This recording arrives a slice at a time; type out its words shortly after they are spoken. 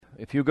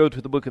If you go to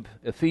the book of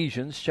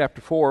Ephesians,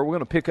 chapter 4, we're going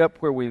to pick up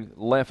where we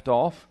left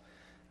off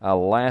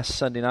last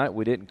Sunday night.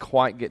 We didn't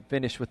quite get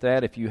finished with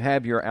that. If you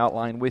have your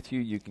outline with you,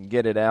 you can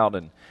get it out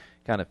and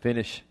kind of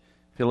finish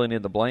filling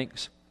in the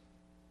blanks.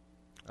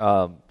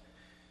 I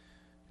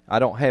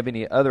don't have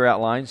any other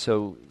outlines,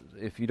 so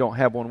if you don't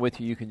have one with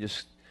you, you can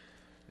just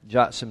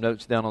jot some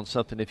notes down on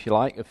something if you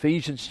like.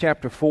 Ephesians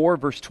chapter 4,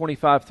 verse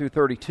 25 through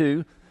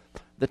 32.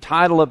 The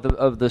title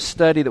of the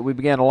study that we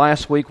began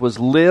last week was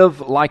Live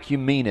Like You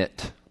Mean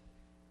It.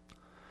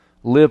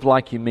 Live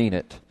Like You Mean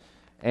It.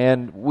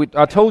 And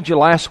I told you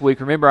last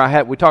week, remember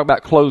we talked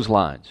about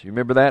clotheslines. You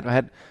remember that?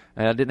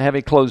 I didn't have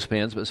any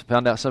clothespins, but I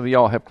found out some of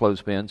y'all have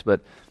clothespins.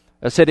 But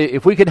I said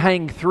if we could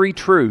hang 3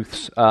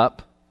 truths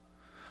up,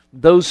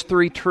 those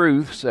 3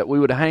 truths that we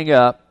would hang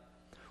up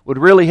would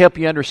really help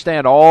you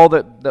understand all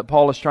that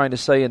Paul is trying to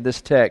say in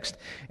this text.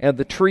 And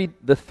the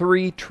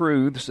 3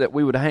 truths that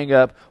we would hang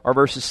up are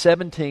verses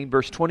 17,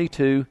 verse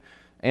 22,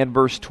 and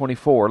verse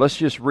 24. Let's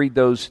just read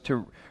those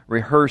to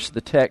rehearse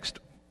the text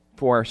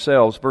for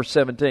ourselves. Verse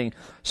 17,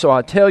 "So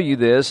I tell you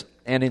this,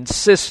 and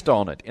insist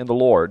on it in the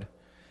Lord,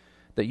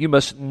 that you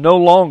must no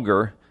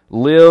longer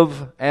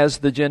live as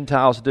the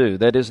Gentiles do,"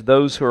 that is,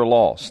 those who are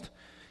lost,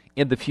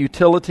 "in the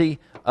futility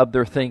of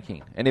their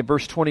thinking." And in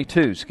verse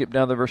 22, skip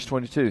down to verse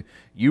 22,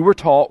 "You were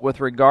taught with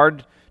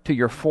regard to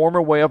your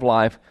former way of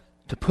life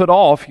to put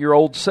off your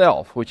old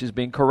self, which is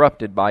being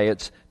corrupted by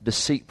its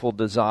deceitful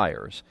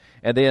desires."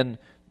 And then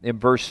in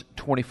verse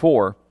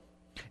 24,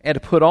 "And to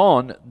put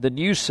on the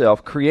new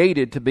self,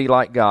 created to be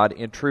like God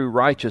in true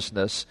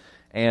righteousness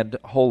and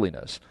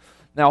holiness."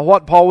 Now,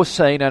 what Paul was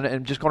saying, and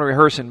I'm just going to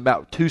rehearse in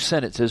about 2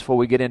 sentences before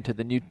we get into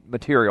the new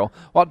material.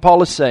 What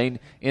Paul is saying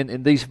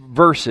in these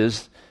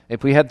verses,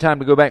 if we had time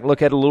to go back and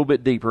look at it a little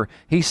bit deeper,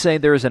 he's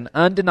saying there is an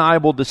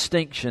undeniable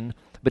distinction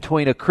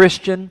between a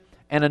Christian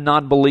and a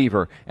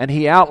non-believer. And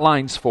he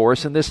outlines for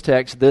us in this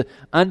text the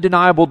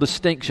undeniable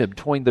distinction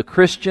between the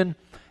Christian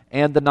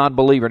and the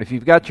non-believer. And if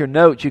you've got your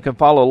notes, you can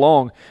follow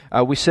along.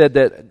 We said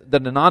that the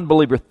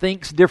non-believer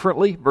thinks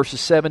differently, verses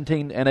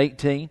 17 and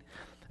 18.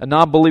 A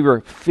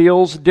non-believer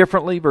feels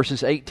differently,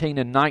 verses 18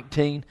 and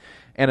 19.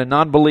 And a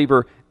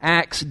non-believer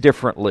acts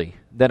differently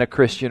than a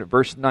Christian,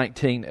 verse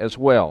 19 as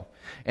well.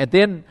 And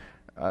then,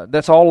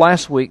 that's all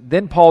last week.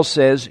 Then Paul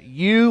says,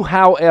 "You,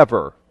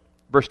 however,"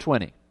 verse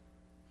 20,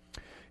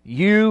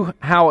 "you,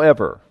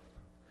 however,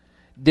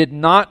 did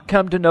not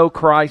come to know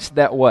Christ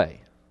that way.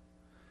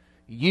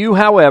 You,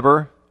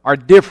 however, are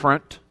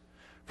different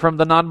from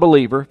the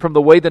non-believer, from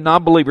the way the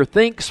non-believer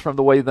thinks, from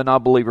the way the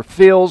non-believer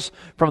feels,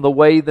 from the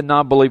way the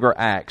non-believer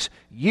acts.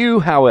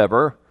 You,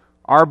 however,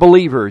 are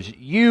believers.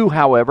 You,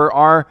 however,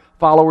 are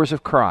followers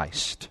of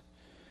Christ.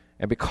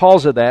 And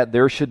because of that,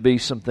 there should be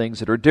some things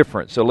that are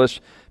different." So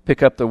let's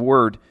pick up the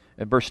word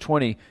in verse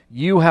 20.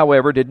 "You,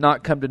 however, did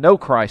not come to know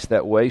Christ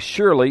that way.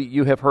 Surely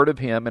you have heard of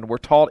Him and were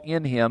taught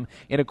in Him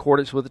in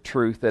accordance with the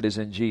truth that is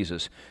in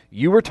Jesus.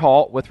 You were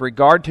taught with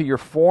regard to your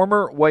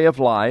former way of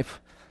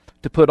life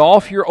to put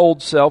off your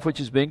old self,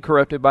 which is being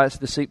corrupted by its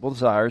deceitful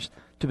desires,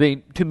 to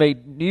be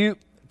made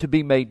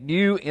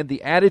new in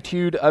the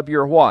attitude of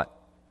your what?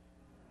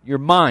 Your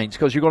minds,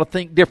 because you're going to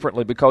think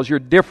differently, because you're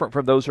different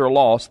from those who are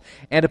lost,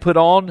 and to put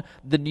on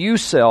the new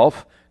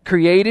self,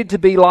 created to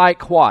be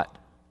like what?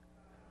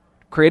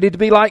 Created to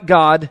be like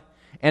God,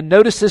 and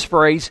notice this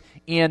phrase,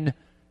 in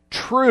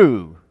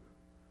true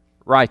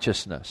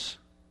righteousness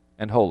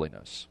and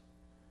holiness."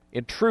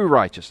 In true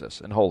righteousness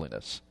and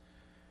holiness.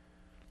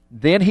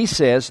 Then he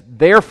says,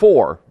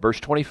 "Therefore," verse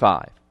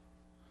 25,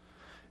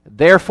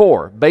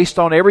 "Therefore," based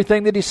on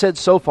everything that he said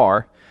so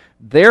far,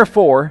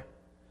 "Therefore,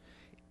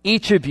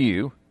 each of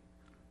you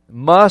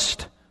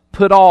must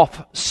put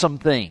off some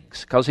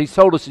things." Because he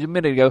told us a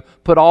minute ago,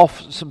 put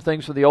off some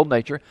things for the old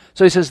nature.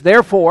 So he says,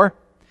 "Therefore,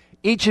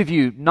 each of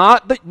you,"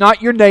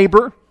 not your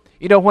neighbor.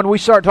 You know, when we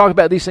start talking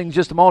about these things in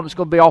just a moment, it's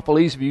going to be awful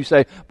easy for you to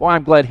say, "Boy,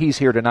 I'm glad he's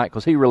here tonight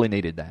because he really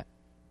needed that.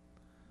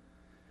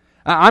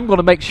 I'm going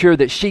to make sure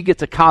that she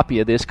gets a copy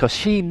of this because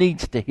she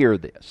needs to hear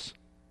this."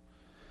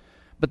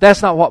 But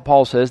that's not what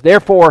Paul says.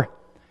 "Therefore,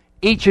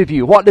 each of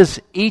you." What does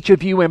each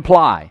of you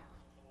imply?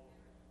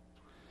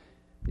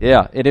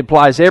 Yeah, it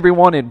implies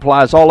everyone. It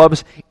implies all of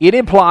us. It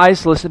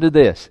implies, listen to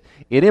this,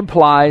 it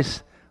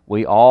implies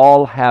we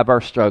all have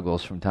our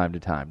struggles from time to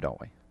time,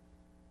 don't we?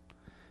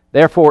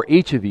 "Therefore,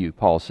 each of you,"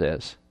 Paul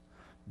says,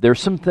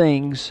 "there's some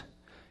things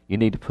you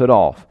need to put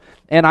off."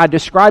 And I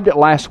described it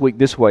last week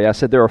this way. I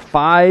said there are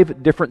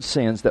 5 different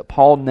sins that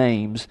Paul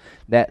names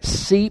that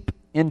seep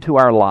into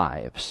our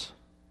lives.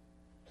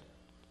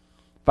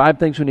 5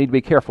 things we need to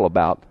be careful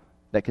about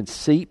that can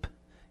seep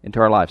into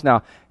our lives.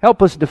 Now,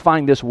 help us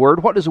define this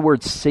word. What does the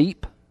word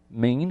seep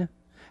mean?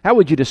 How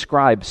would you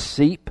describe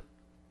seep?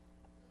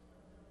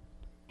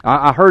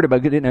 I heard about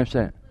it, didn't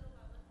understand it.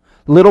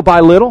 Little by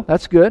little,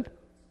 that's good.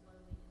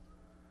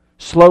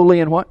 Slowly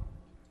and what?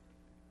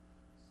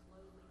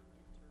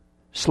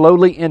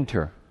 Slowly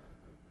enter.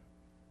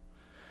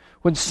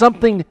 When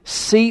something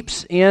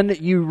seeps in,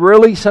 you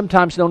really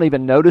sometimes don't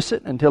even notice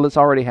it until it's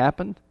already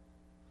happened.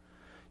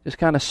 Just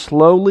kind of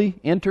slowly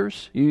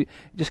enters. It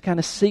just kind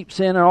of seeps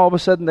in, and all of a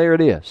sudden there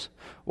it is.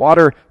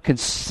 Water can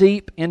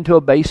seep into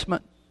a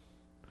basement.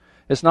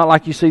 It's not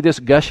like you see this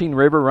gushing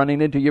river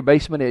running into your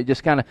basement. It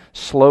just kind of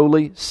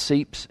slowly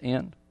seeps in.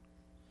 In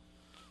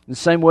the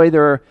same way,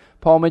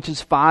 Paul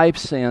mentions 5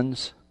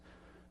 sins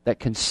that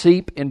can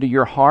seep into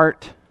your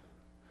heart,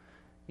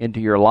 into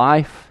your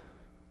life,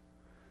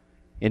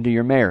 into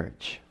your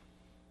marriage.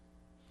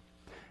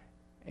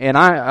 And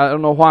I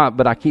don't know why,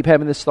 but I keep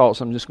having this thought,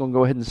 so I'm just going to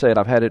go ahead and say it.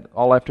 I've had it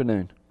all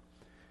afternoon.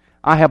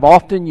 I have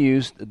often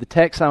used, the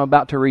text I'm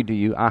about to read to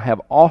you, I have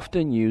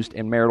often used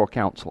in marital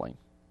counseling.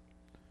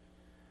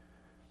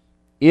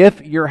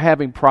 If you're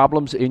having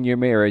problems in your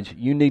marriage,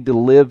 you need to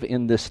live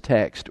in this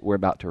text we're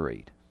about to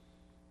read.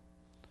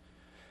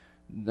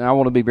 Now, I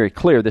want to be very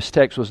clear. This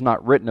text was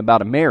not written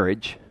about a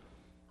marriage,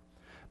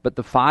 but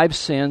the 5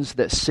 sins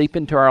that seep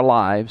into our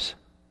lives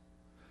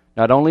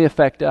not only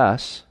affect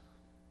us,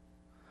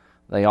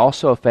 they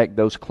also affect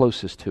those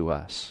closest to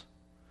us,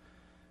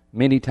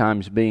 many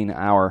times being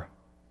our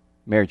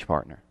marriage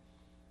partner.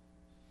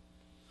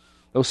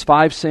 Those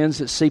 5 sins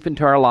that seep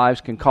into our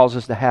lives can cause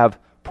us to have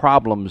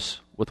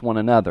problems with one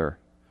another,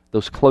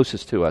 those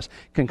closest to us.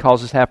 Can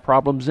cause us to have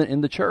problems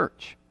in the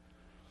church.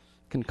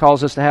 Can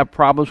cause us to have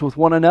problems with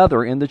one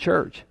another in the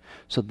church.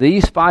 So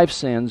these 5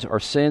 sins are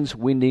sins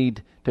we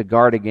need to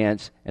guard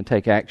against and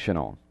take action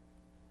on.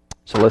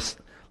 So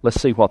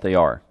let's see what they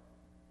are.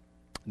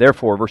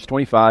 Therefore, verse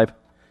 25,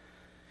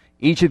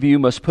 each of you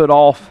must put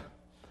off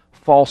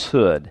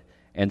falsehood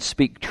and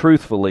speak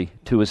truthfully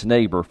to his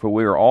neighbor, for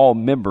we are all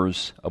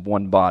members of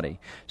one body.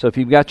 So if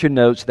you've got your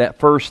notes, that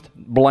first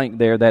blank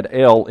there, that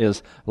L,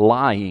 is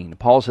lying.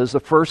 Paul says the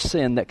first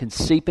sin that can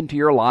seep into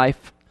your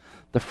life,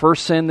 the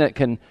first sin that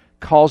can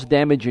cause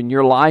damage in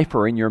your life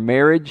or in your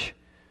marriage,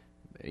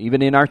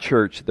 even in our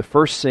church, the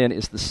first sin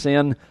is the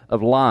sin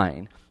of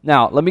lying.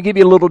 Now, let me give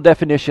you a little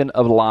definition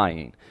of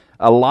lying.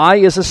 A lie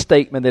is a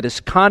statement that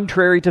is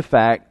contrary to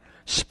fact,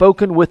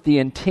 spoken with the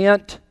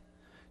intent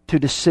to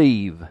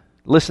deceive.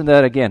 Listen to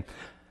that again.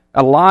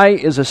 A lie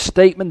is a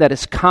statement that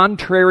is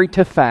contrary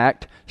to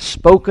fact,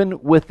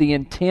 spoken with the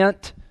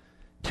intent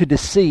to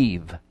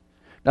deceive.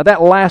 Now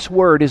that last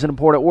word is an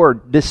important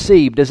word,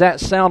 deceive. Does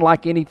that sound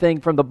like anything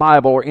from the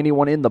Bible or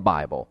anyone in the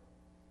Bible?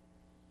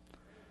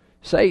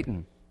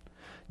 Satan.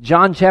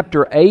 John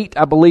chapter 8,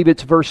 I believe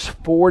it's verse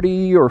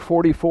 40 or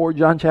 44.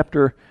 John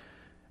chapter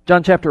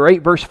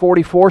 8, verse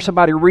 44.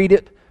 Somebody read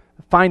it.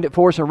 Find it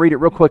for us and read it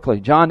real quickly.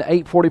 John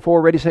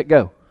 8:44, ready, set,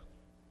 go.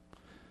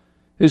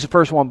 Who's the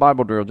first one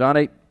Bible drill? John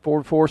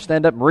 8:44,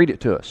 stand up and read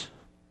it to us.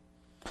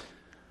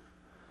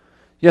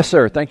 Yes,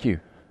 sir, thank you.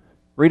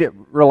 Read it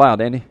real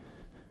loud, Andy.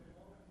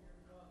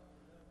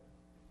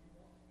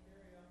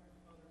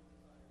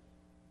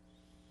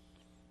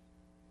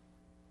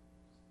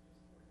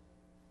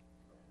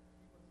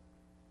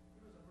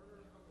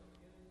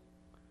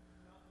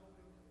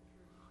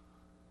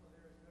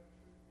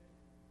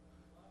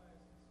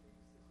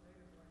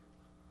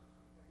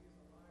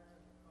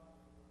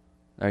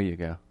 There you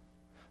go.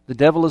 The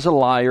devil is a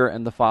liar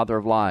and the father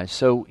of lies.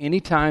 So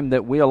anytime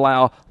that we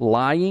allow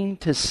lying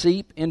to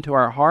seep into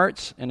our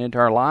hearts and into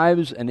our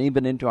lives and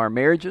even into our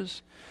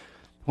marriages,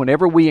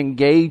 whenever we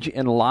engage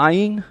in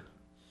lying,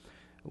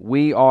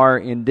 we are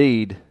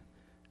indeed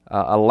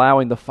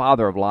allowing the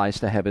father of lies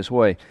to have his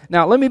way.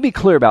 Now, let me be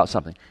clear about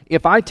something.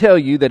 If I tell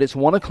you that it's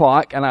 1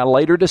 o'clock and I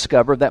later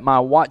discover that my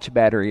watch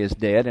battery is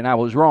dead and I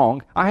was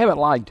wrong, I haven't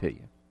lied to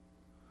you.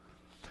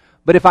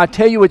 But if I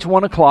tell you it's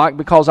 1 o'clock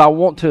because I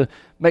want to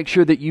make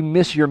sure that you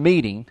miss your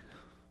meeting,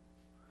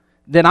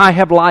 then I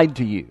have lied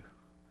to you.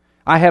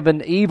 I have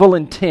an evil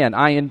intent.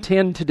 I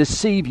intend to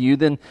deceive you,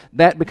 then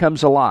that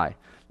becomes a lie.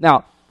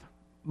 Now,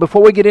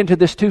 before we get into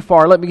this too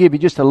far, let me give you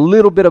just a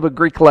little bit of a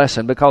Greek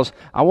lesson because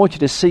I want you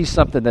to see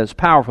something that's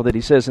powerful that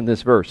he says in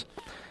this verse.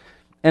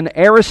 An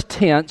aorist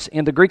tense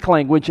in the Greek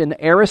language, an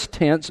aorist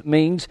tense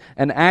means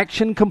an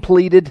action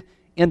completed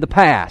in the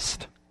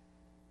past.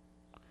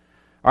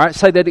 All right,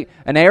 say that.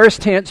 An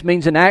aorist tense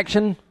means an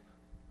action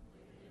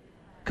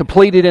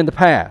completed in the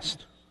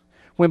past.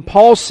 When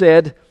Paul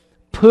said,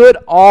 put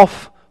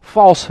off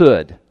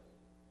falsehood.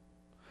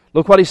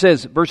 Look what he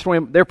says, verse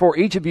 20, therefore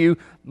each of you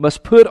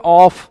must put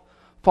off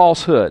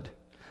falsehood.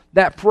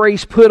 That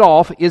phrase put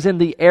off is in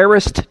the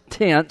aorist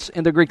tense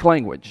in the Greek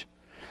language.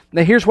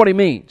 Now here's what he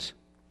means.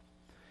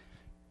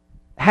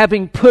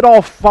 Having put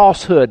off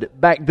falsehood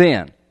back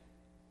then,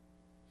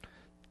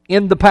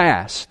 in the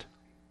past,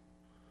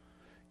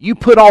 you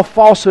put off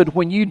falsehood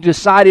when you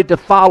decided to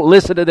follow,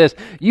 listen to this,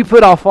 you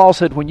put off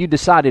falsehood when you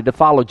decided to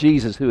follow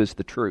Jesus, who is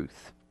the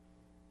truth.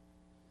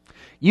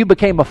 You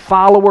became a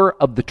follower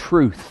of the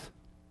truth.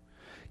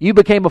 You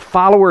became a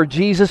follower of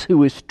Jesus,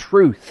 who is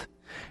truth.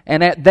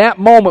 And at that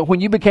moment, when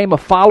you became a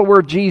follower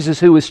of Jesus,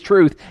 who is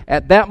truth,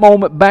 at that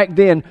moment back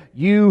then,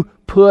 you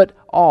put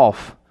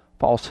off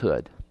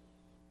falsehood.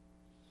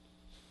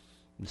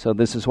 And so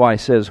this is why he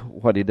says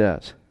what he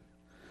does.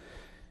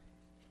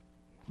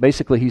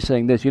 Basically, he's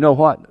saying this, you know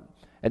what?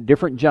 At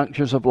different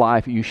junctures of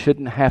life, you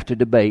shouldn't have to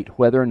debate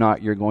whether or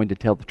not you're going to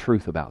tell the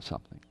truth about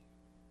something.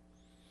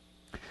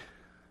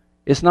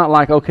 It's not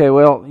like, okay,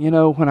 well,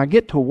 when I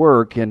get to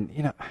work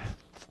and,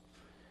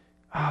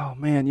 oh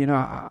man,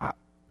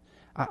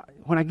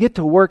 when I get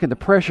to work and the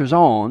pressure's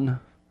on,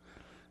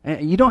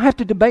 and you don't have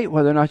to debate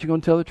whether or not you're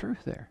going to tell the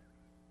truth there.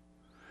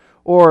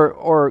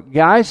 Or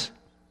guys,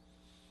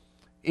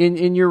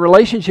 in your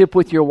relationship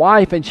with your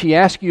wife and she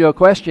asks you a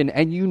question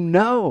and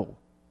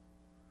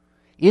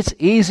it's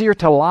easier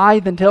to lie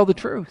than tell the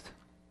truth.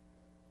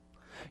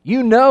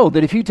 You know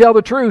that if you tell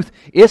the truth,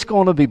 it's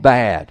going to be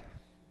bad.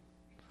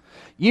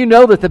 You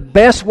know that the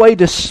best way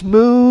to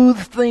smooth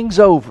things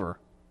over,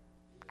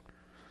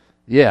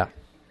 is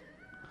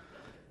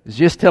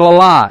just tell a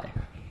lie.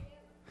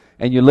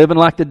 And you're living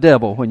like the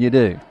devil when you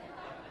do.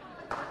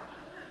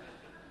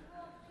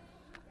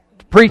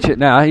 Preach it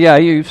now. Yeah,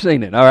 you've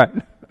seen it. All right.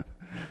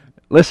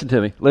 Listen to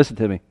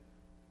me.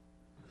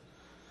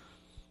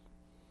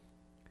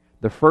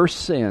 The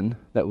first sin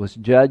that was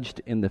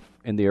judged in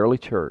the early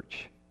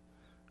church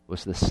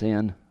was the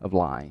sin of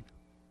lying.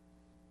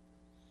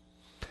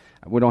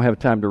 We don't have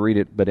time to read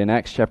it, but in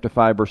Acts chapter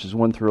 5, verses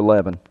 1 through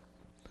 11,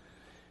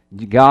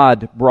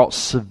 God brought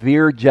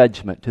severe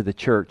judgment to the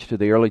church, to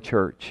the early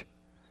church,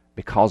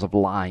 because of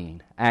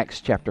lying. Acts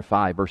chapter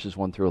 5, verses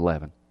 1 through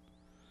 11.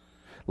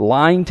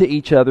 Lying to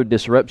each other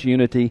disrupts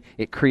unity.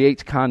 It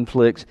creates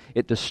conflicts.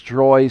 It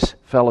destroys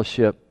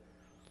fellowship.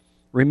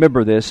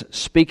 Remember this.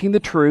 Speaking the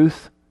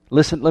truth.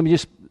 Listen, let me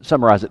just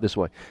summarize it this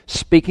way.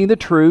 Speaking the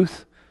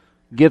truth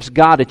gives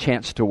God a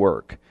chance to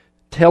work.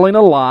 Telling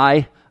a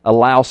lie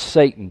allows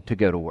Satan to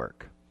go to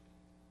work.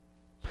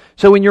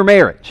 So in your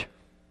marriage,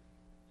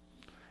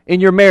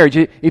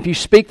 if you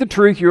speak the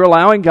truth, you're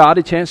allowing God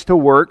a chance to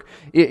work.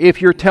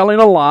 If you're telling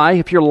a lie,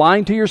 if you're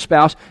lying to your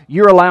spouse,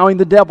 you're allowing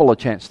the devil a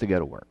chance to go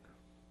to work.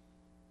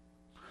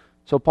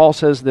 So Paul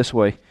says this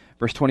way,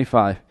 verse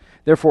 25,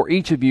 therefore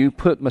each of you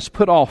must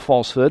put off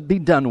falsehood, be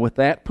done with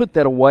that, put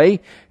that away.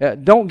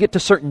 Don't get to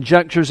certain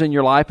junctures in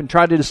your life and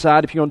try to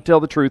decide if you're going to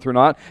tell the truth or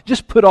not.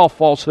 Just put off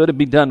falsehood and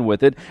be done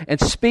with it, and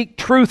speak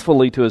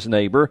truthfully to his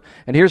neighbor.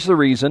 And here's the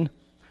reason,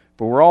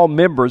 for we're all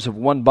members of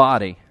one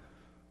body.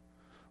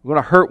 We're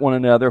going to hurt one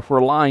another if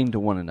we're lying to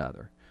one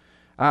another.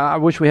 I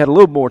wish we had a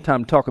little more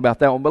time to talk about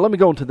that one, but let me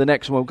go on to the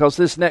next one, because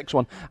this next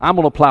one, I'm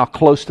going to plow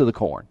close to the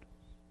corn.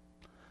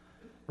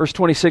 Verse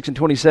 26 and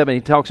 27,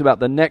 he talks about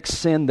the next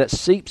sin that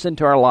seeps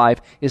into our life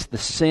is the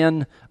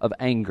sin of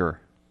anger.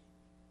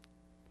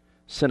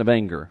 Sin of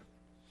anger.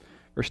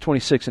 Verse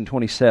 26 and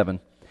 27,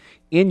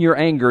 in your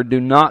anger do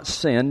not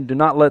sin, do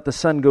not let the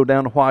sun go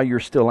down while you're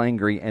still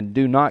angry, and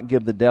do not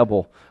give the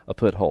devil a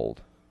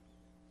foothold.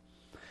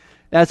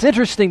 Now it's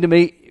interesting to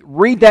me,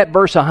 read that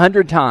verse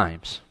 100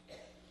 times.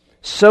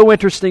 So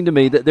interesting to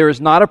me that there is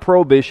not a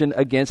prohibition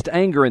against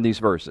anger in these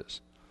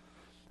verses.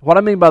 What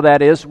I mean by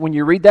that is, when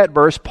you read that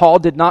verse, Paul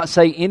did not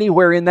say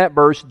anywhere in that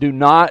verse, do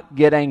not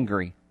get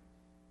angry.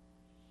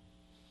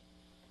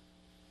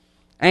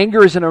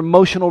 Anger is an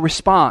emotional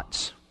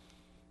response.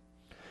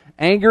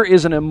 Anger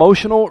is an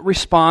emotional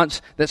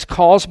response that's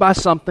caused by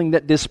something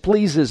that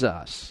displeases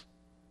us.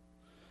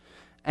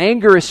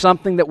 Anger is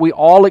something that we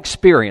all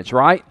experience,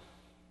 right?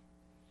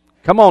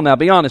 Come on now,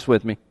 be honest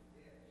with me.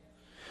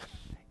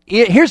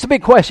 Here's the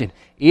big question.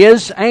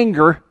 Is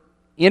anger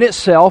in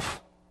itself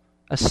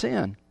a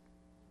sin?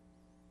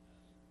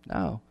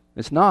 No,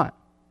 it's not.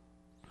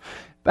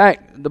 In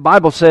fact, the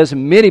Bible says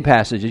in many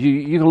passages,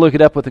 you can look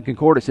it up with the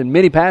concordance, in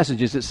many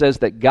passages it says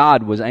that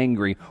God was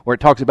angry, or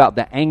it talks about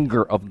the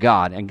anger of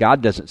God, and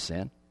God doesn't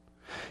sin.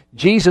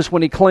 Jesus,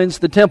 when he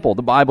cleansed the temple,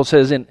 the Bible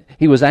says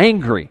he was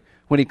angry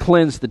when he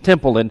cleansed the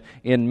temple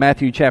in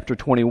Matthew chapter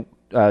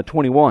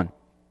 21.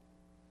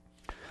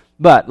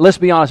 But let's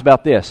be honest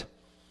about this.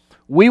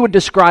 We would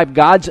describe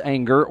God's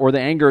anger, or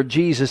the anger of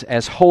Jesus,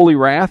 as holy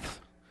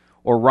wrath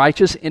or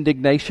righteous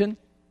indignation.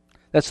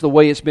 That's the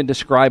way it's been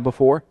described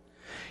before.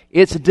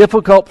 It's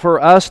difficult for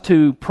us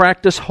to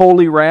practice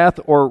holy wrath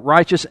or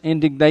righteous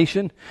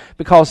indignation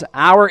because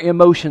our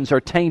emotions are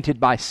tainted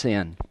by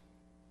sin.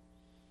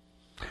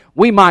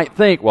 We might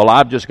think, well,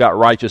 I've just got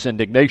righteous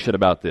indignation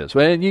about this.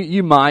 Well,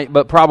 you might,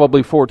 but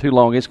probably for too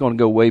long it's going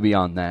to go way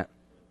beyond that.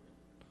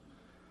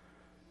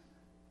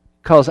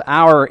 Because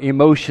our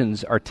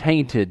emotions are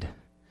tainted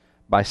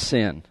by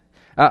sin.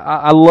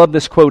 I love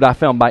this quote I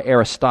found by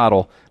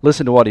Aristotle.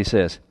 Listen to what he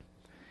says.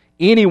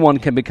 Anyone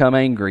can become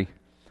angry,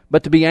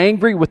 but to be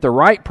angry with the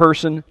right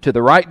person, to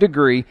the right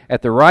degree,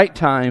 at the right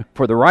time,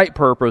 for the right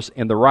purpose,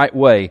 in the right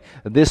way,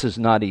 this is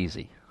not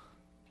easy.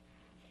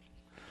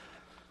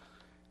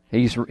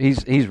 He's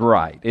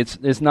right.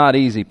 It's not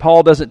easy.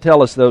 Paul doesn't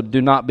tell us, though,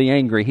 do not be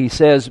angry. He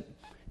says,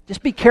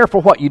 just be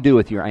careful what you do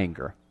with your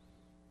anger.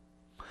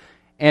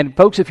 And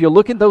folks, if you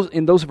look in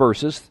those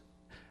verses,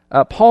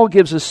 Paul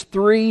gives us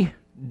 3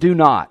 do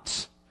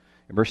nots.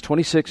 In verse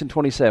 26 and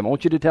 27, I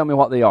want you to tell me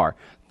what they are.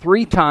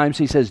 3 times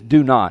he says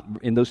do not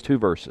in those 2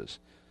 verses.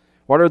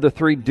 What are the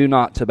 3 do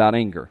nots about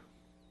anger?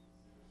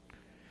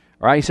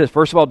 All right, he says,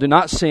 first of all, do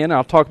not sin.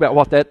 I'll talk about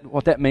what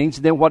that means.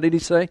 Then what did he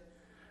say?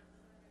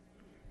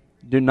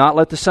 Do not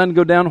let the sun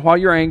go down while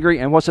you're angry.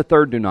 And what's the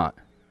third do not?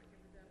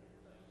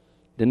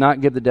 Do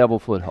not give the devil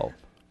foothold.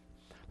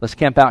 Let's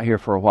camp out here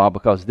for a while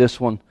because this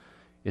one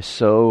is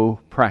so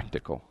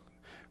practical.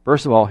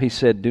 First of all, he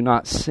said, do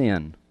not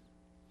sin.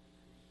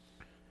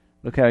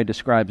 Look how he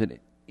describes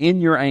it.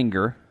 In your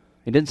anger,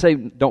 he didn't say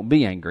don't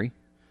be angry.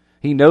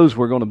 He knows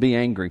we're going to be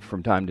angry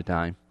from time to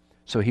time.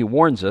 So he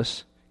warns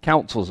us,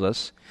 counsels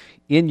us,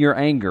 in your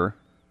anger,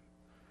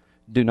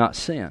 do not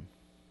sin.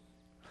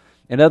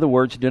 In other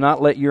words, do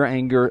not let your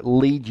anger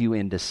lead you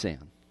into sin.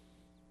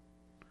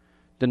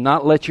 Do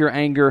not let your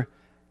anger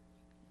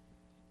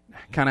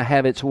kind of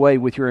have its way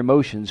with your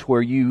emotions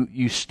where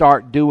you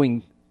start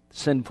doing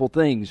sinful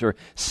things or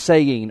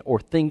saying or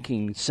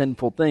thinking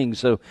sinful things.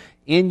 So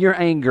in your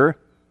anger,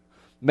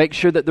 make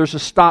sure that there's a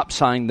stop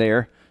sign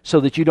there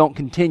so that you don't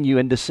continue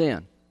into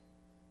sin.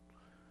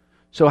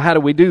 So how do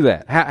we do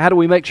that? How do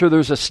we make sure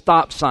there's a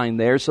stop sign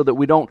there so that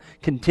we don't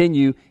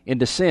continue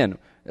into sin?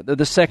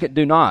 The second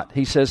do not.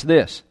 He says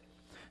this,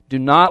 do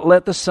not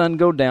let the sun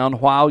go down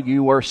while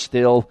you are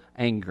still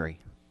angry.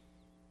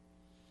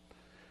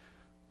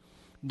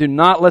 Do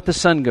not let the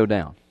sun go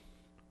down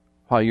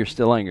while you're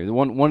still angry.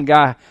 One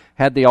guy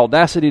had the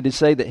audacity to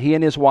say that he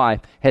and his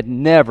wife had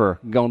never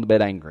gone to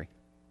bed angry.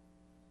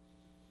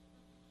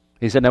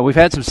 He said, now we've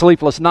had some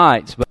sleepless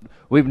nights, but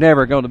we've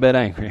never gone to bed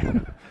angry.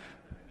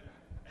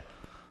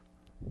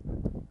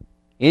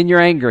 In your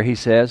anger, he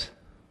says,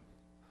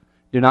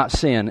 do not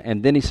sin.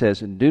 And then he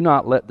says, and do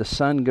not let the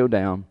sun go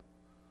down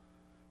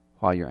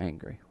while you're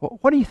angry.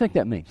 What do you think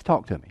that means?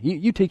 Talk to me.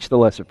 You teach the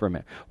lesson for a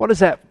minute. What does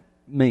that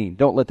mean?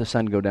 Don't let the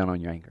sun go down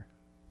on your anger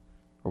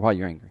or while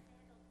you're angry.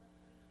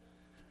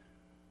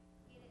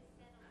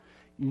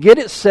 Get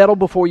it settled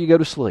before you go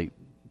to sleep.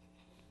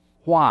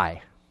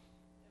 Why?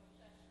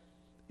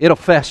 It'll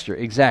fester,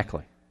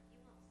 exactly.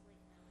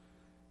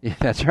 Yeah,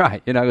 that's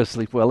right. You're not going to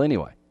sleep well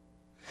anyway.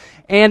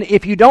 And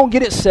if you don't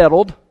get it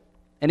settled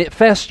and it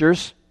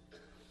festers,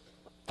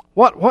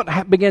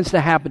 what begins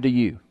to happen to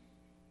you?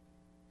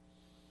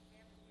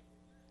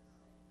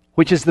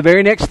 Which is the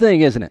very next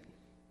thing, isn't it?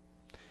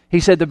 He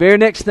said the very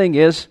next thing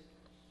is,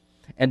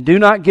 and do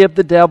not give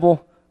the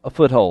devil a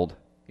foothold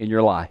in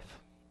your life.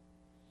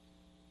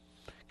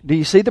 Do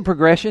you see the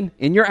progression?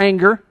 In your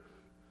anger,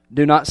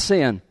 do not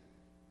sin.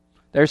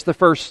 There's the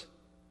first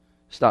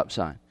stop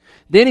sign.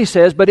 Then he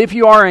says, but if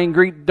you are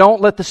angry,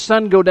 don't let the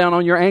sun go down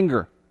on your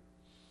anger.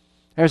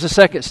 There's a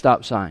second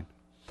stop sign.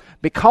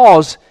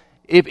 Because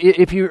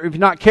if you're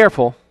not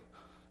careful,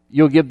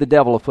 you'll give the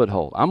devil a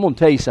foothold. I'm going to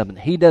tell you something.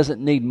 He doesn't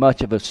need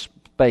much of a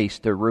space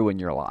to ruin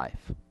your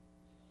life.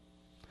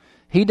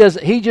 He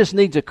just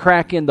needs a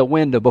crack in the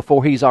window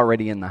before he's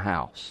already in the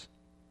house.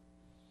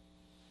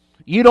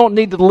 You don't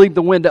need to leave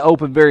the window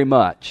open very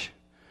much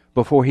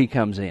before he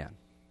comes in.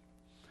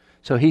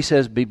 So he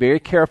says, be very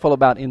careful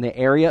about in the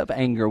area of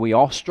anger. We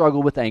all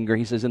struggle with anger.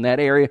 He says, in that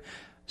area,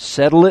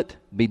 settle it,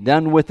 be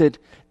done with it.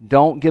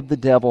 Don't give the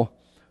devil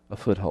a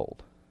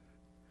foothold.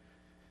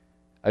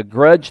 A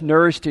grudge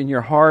nourished in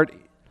your heart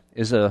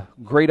is a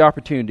great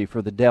opportunity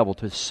for the devil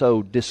to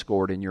sow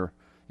discord in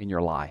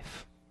your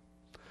life,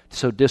 to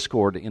sow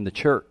discord in the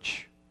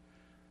church,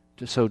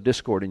 to sow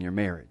discord in your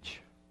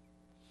marriage.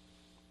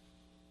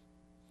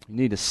 You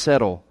need to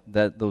settle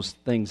those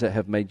things that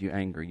have made you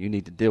angry. You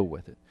need to deal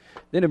with it.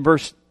 Then in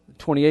verse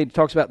 28, it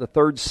talks about the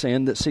third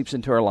sin that seeps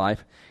into our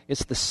life.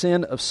 It's the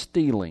sin of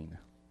stealing.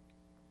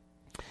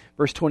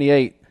 Verse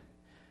 28,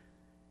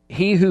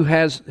 he who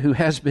has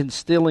been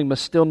stealing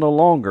must steal no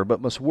longer,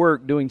 but must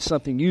work doing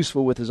something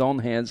useful with his own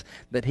hands,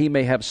 that he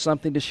may have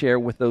something to share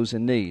with those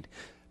in need.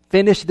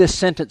 Finish this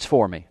sentence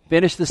for me.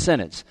 Finish the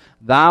sentence.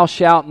 Thou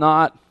shalt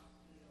not.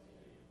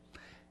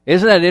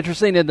 Isn't that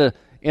interesting?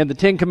 In the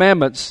Ten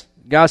Commandments,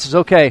 God says,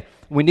 okay,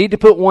 we need to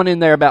put one in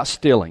there about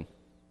stealing.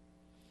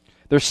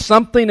 There's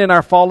something in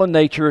our fallen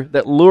nature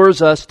that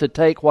lures us to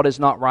take what is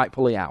not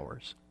rightfully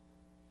ours.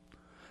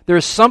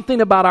 There's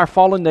something about our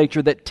fallen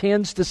nature that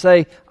tends to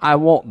say, I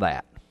want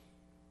that.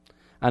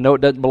 I know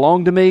it doesn't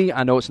belong to me.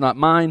 I know it's not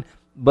mine,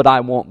 but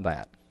I want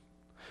that.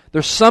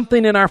 There's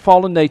something in our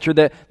fallen nature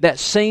that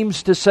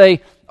seems to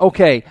say,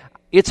 okay,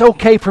 it's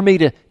okay for me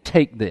to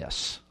take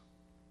this.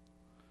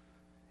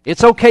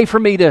 It's okay for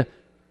me to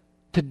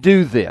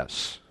do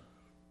this.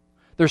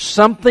 There's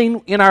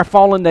something in our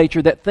fallen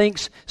nature that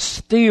thinks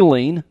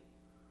stealing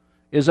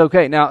is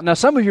okay. Now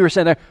some of you are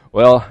saying there,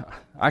 well,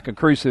 I can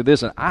cruise through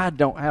this and I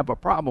don't have a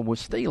problem with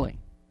stealing.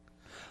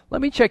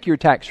 Let me check your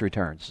tax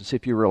returns and see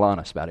if you're real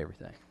honest about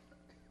everything.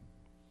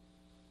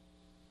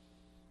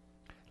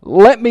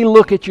 Let me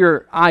look at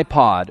your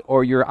iPod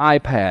or your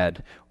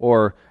iPad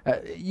or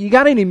you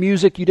got any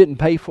music you didn't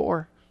pay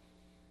for?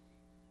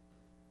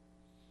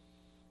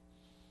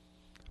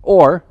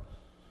 Or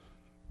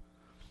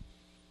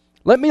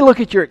let me look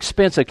at your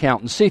expense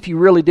account and see if you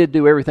really did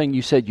do everything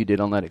you said you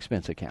did on that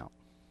expense account.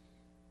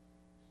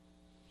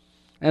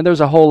 And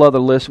there's a whole other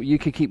list. You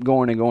could keep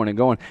going and going and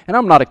going. And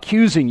I'm not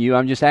accusing you.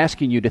 I'm just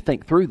asking you to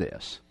think through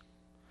this.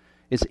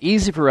 It's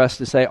easy for us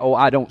to say, oh,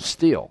 I don't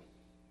steal.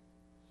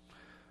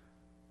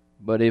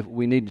 But if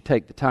we need to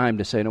take the time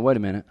to say, no, wait a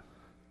minute.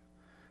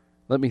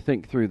 Let me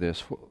think through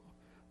this.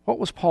 What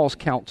was Paul's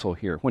counsel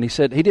here when he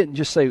said, he didn't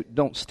just say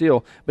don't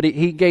steal, but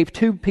he gave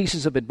two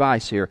pieces of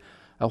advice here.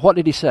 What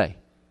did he say?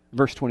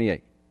 Verse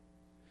 28.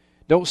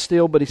 Don't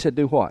steal, but he said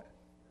do what?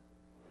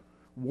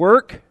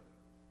 Work.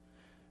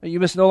 You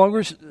must no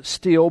longer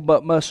steal,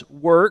 but must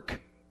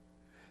work,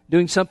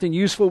 doing something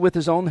useful with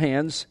his own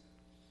hands.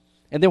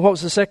 And then what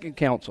was the second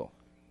counsel?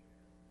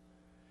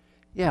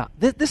 Yeah,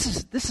 this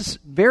is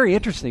very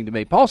interesting to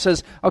me. Paul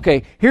says,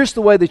 okay, here's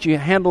the way that you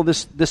handle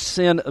this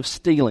sin of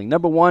stealing.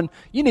 Number one,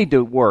 you need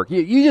to work.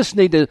 You just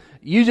need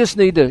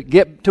to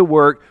get to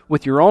work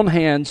with your own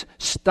hands.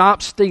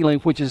 Stop stealing,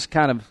 which is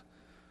kind of,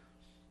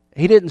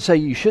 he didn't say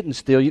you shouldn't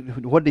steal.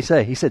 What did he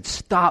say? He said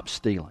stop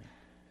stealing.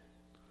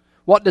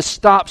 What does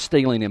stop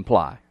stealing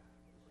imply?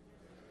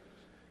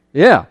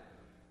 Yeah.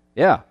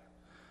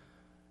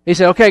 He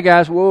said, okay,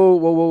 guys,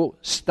 whoa,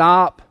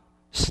 stop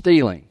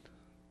stealing.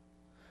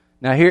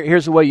 Now,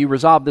 here's the way you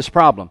resolve this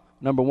problem.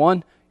 Number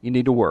one, you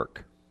need to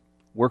work.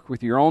 Work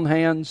with your own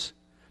hands,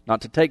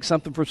 not to take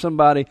something from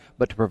somebody,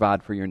 but to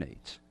provide for your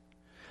needs.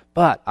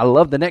 But I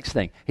love the next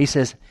thing. He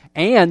says,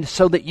 and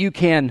so that you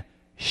can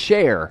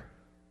share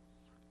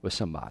with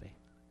somebody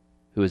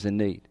who is in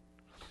need.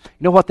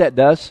 You know what that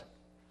does?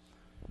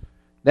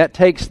 That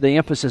takes the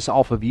emphasis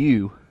off of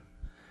you,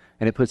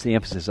 and it puts the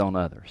emphasis on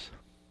others.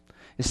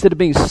 Instead of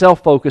being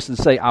self-focused and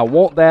say, I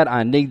want that,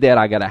 I need that,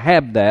 I got to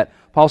have that,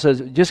 Paul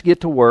says, just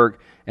get to work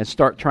and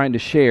start trying to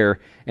share,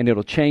 and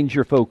it'll change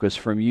your focus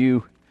from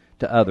you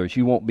to others.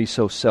 You won't be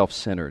so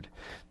self-centered.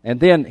 And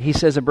then he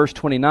says in verse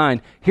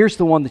 29, here's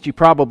the one that you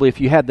probably, if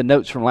you had the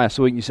notes from last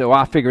week, you say, well,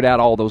 I figured out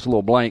all those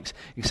little blanks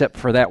except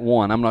for that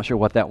one. I'm not sure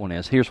what that one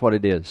is. Here's what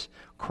it is.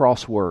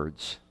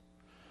 Crosswords.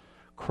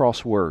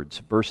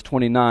 Crosswords. Verse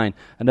 29,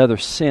 another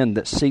sin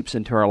that seeps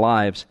into our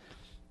lives.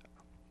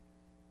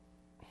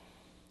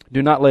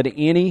 Do not let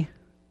any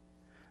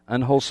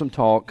unwholesome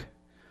talk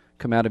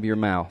come out of your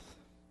mouth,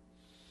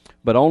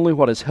 but only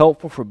what is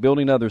helpful for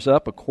building others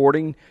up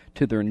according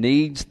to their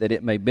needs, that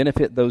it may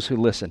benefit those who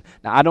listen.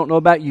 Now, I don't know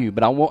about you,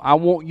 but I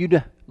want you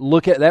to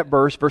look at that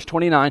verse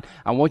 29.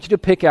 I want you to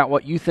pick out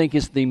what you think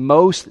is the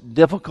most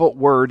difficult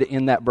word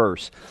in that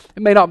verse.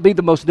 It may not be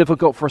the most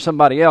difficult for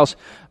somebody else,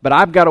 but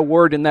I've got a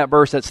word in that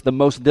verse that's the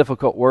most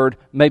difficult word.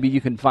 Maybe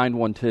you can find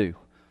one too.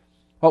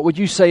 What would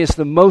you say is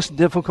the most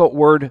difficult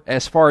word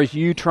as far as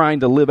you trying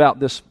to live out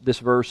this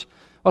verse?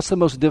 What's the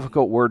most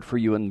difficult word for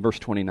you in verse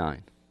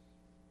 29?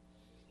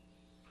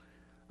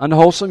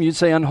 Unwholesome, you'd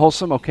say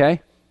unwholesome,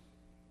 okay.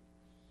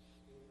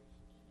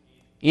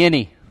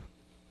 Any.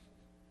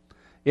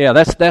 Yeah,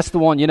 that's the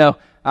one,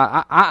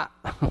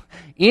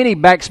 any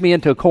backs me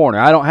into a corner.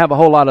 I don't have a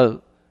whole lot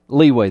of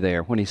leeway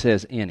there when he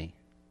says any.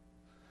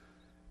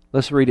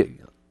 Let's read it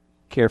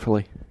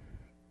carefully.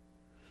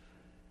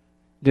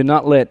 Do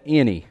not let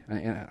any,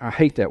 I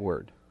hate that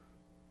word.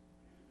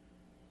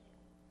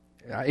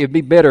 It'd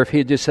be better if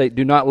he'd just say,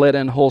 do not let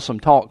unwholesome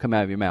talk come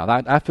out of your mouth.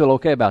 I feel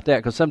okay about that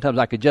because sometimes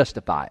I could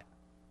justify it.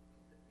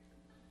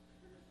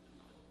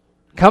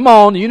 Come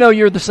on, you know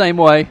you're the same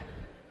way.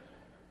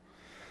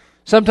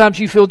 Sometimes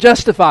you feel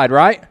justified,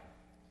 right?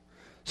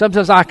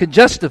 Sometimes I could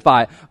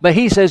justify it. But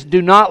he says,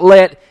 do not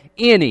let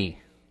any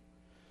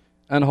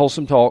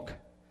unwholesome talk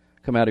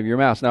come out of your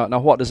mouth. Now,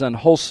 what does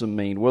unwholesome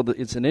mean? Well,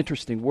 it's an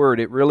interesting word.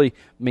 It really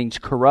means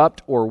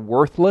corrupt or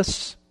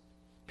worthless.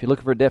 If you're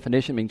looking for a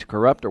definition, it means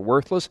corrupt or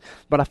worthless.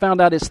 But I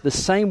found out it's the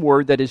same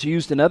word that is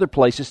used in other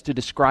places to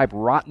describe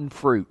rotten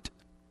fruit.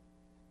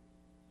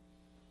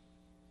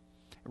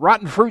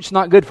 Rotten fruit's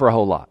not good for a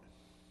whole lot.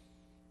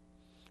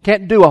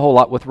 Can't do a whole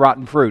lot with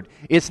rotten fruit.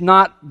 It's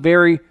not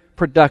very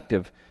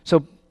productive.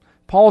 So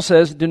Paul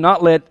says, do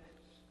not let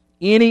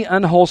any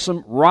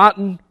unwholesome,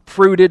 rotten,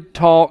 fruited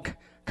talk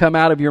come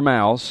out of your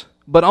mouths,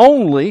 but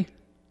only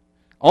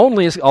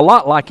is a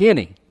lot like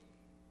any,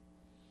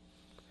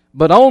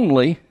 but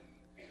only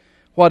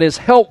what is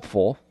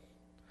helpful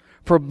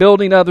for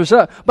building others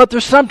up. But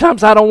there's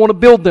sometimes I don't want to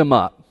build them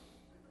up,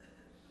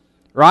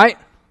 right?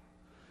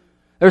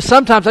 There's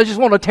sometimes I just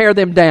want to tear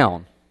them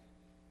down.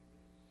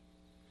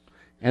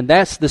 And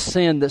that's the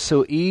sin that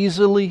so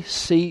easily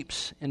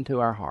seeps into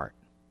our heart.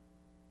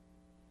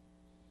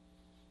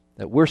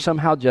 That we're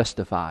somehow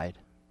justified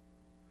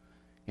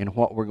in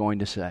what we're going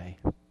to say.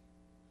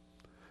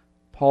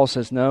 Paul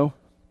says, no,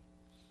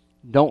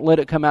 don't let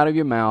it come out of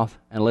your mouth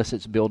unless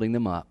it's building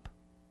them up.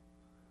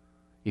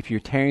 If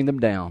you're tearing them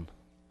down,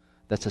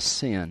 that's a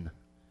sin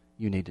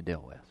you need to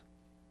deal with.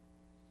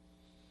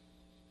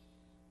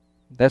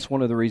 That's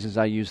one of the reasons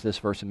I use this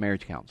verse in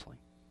marriage counseling.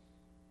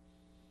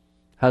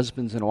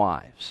 Husbands and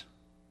wives,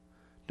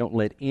 don't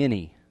let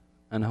any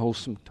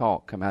unwholesome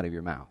talk come out of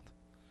your mouth,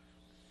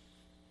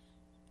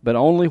 but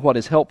only what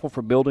is helpful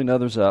for building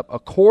others up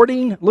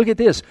according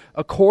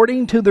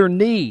to their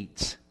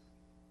needs.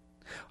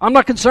 I'm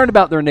not concerned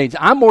about their needs.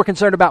 I'm more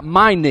concerned about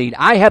my need.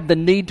 I have the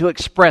need to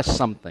express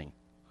something.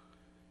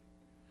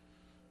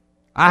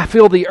 I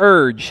feel the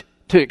urge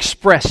to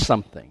express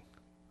something.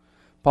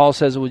 Paul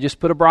says, we'll just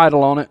put a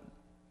bridle on it,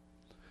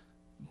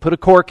 put a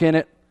cork in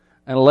it,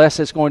 unless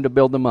it's going to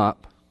build them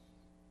up.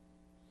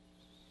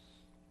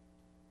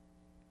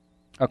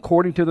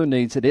 according to their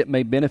needs, that it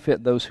may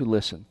benefit those who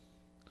listen.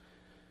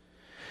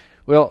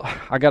 Well,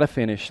 I got to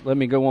finish. Let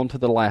me go on to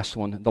the last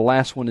one. The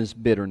last one is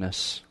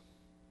bitterness.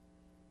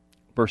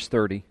 Verse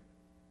 30.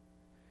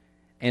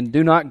 And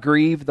do not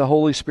grieve the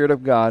Holy Spirit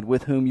of God,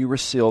 with whom you were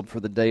sealed for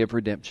the day of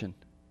redemption.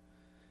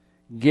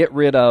 Get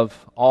rid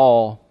of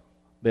all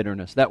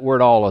bitterness. That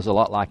word all is a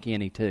lot like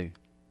any too.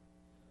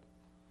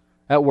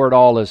 That word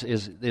all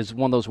is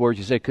one of those words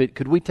you say,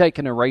 could we take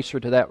an eraser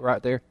to that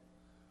right there?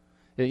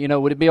 You know,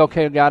 would it be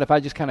okay, God, if I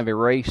just kind of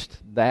erased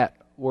that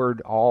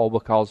word all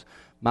because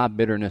my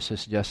bitterness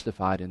is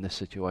justified in this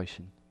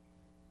situation?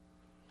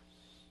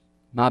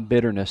 My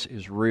bitterness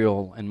is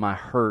real and my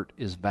hurt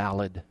is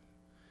valid.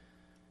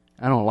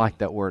 I don't like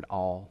that word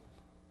all.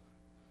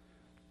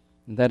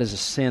 And that is a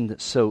sin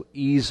that so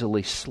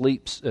easily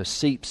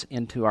seeps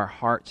into our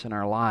hearts and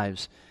our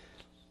lives.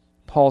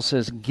 Paul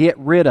says, get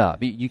rid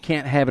of. You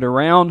can't have it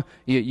around.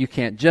 You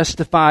can't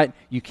justify it.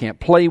 You can't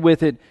play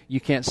with it.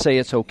 You can't say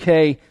it's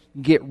okay.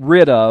 Get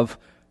rid of,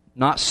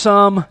 not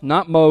some,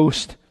 not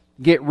most,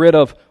 get rid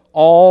of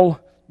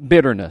all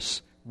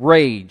bitterness,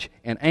 rage,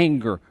 and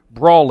anger,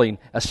 brawling,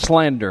 a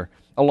slander,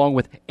 along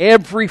with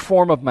every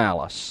form of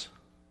malice.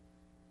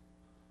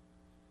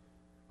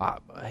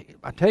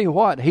 I tell you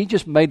what, he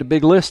just made a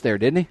big list there,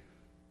 didn't he?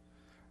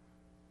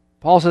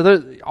 Paul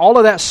said, all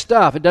of that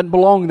stuff, it doesn't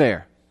belong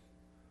there.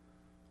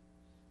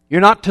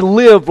 You're not to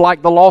live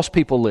like the lost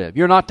people live.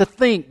 You're not to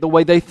think the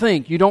way they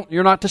think.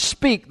 You're not to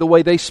speak the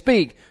way they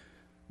speak.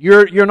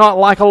 You're not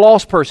like a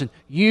lost person.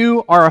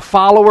 You are a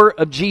follower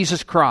of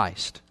Jesus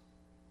Christ.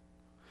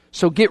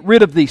 So get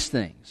rid of these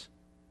things.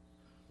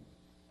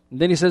 And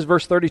then he says,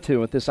 verse 32,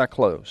 with this I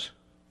close.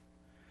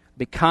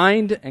 Be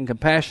kind and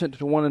compassionate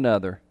to one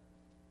another,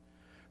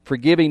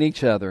 forgiving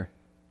each other,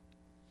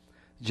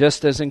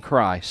 just as in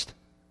Christ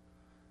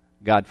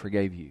God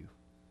forgave you.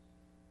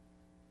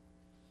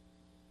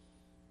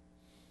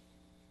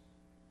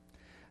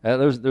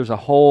 There's a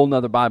whole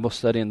nother Bible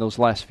study in those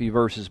last few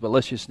verses, but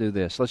let's just do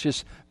this. Let's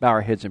just bow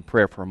our heads in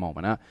prayer for a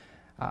moment.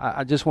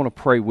 I just want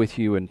to pray with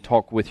you and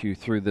talk with you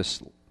through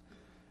this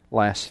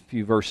last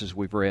few verses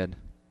we've read.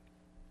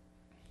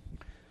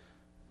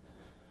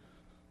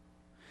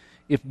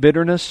 If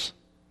bitterness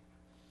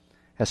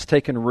has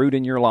taken root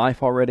in your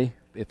life already,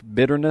 if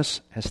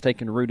bitterness has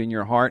taken root in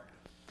your heart,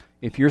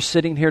 if you're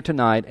sitting here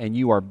tonight and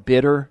you are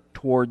bitter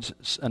towards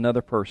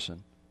another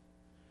person,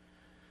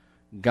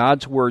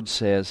 God's Word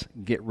says,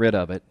 get rid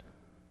of it.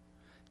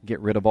 Get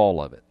rid of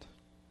all of it.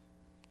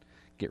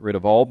 Get rid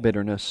of all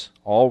bitterness,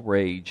 all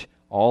rage,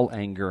 all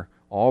anger,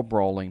 all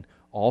brawling,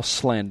 all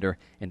slander,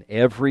 and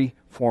every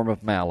form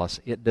of malice.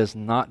 It does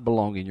not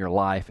belong in your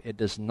life. It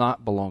does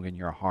not belong in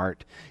your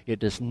heart. It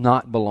does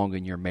not belong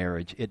in your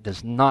marriage. It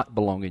does not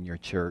belong in your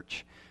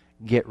church.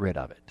 Get rid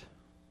of it.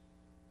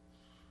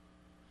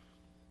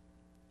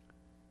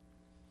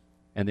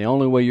 And the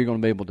only way you're going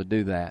to be able to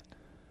do that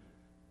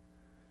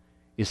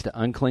is to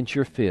unclench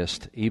your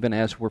fist, even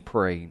as we're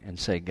praying, and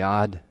say,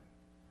 God,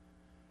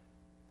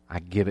 I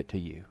give it to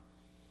you.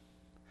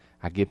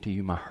 I give to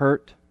you my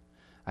hurt.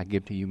 I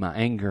give to you my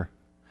anger.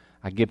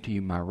 I give to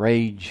you my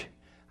rage.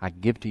 I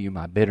give to you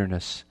my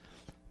bitterness.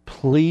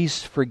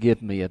 Please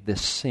forgive me of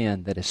this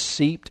sin that has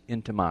seeped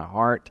into my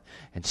heart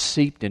and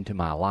seeped into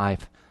my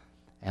life.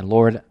 And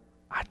Lord,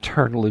 I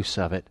turn loose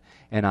of it,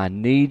 and I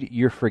need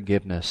your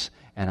forgiveness,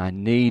 and I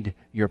need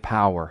your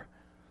power.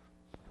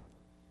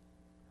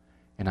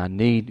 And I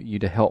need you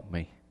to help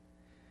me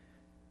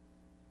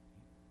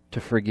to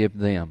forgive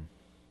them,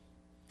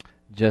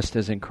 just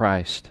as in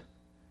Christ,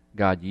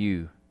 God,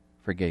 you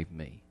forgave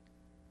me.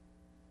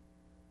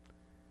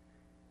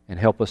 And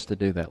help us to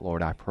do that,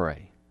 Lord, I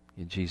pray.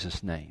 In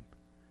Jesus' name,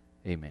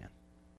 amen.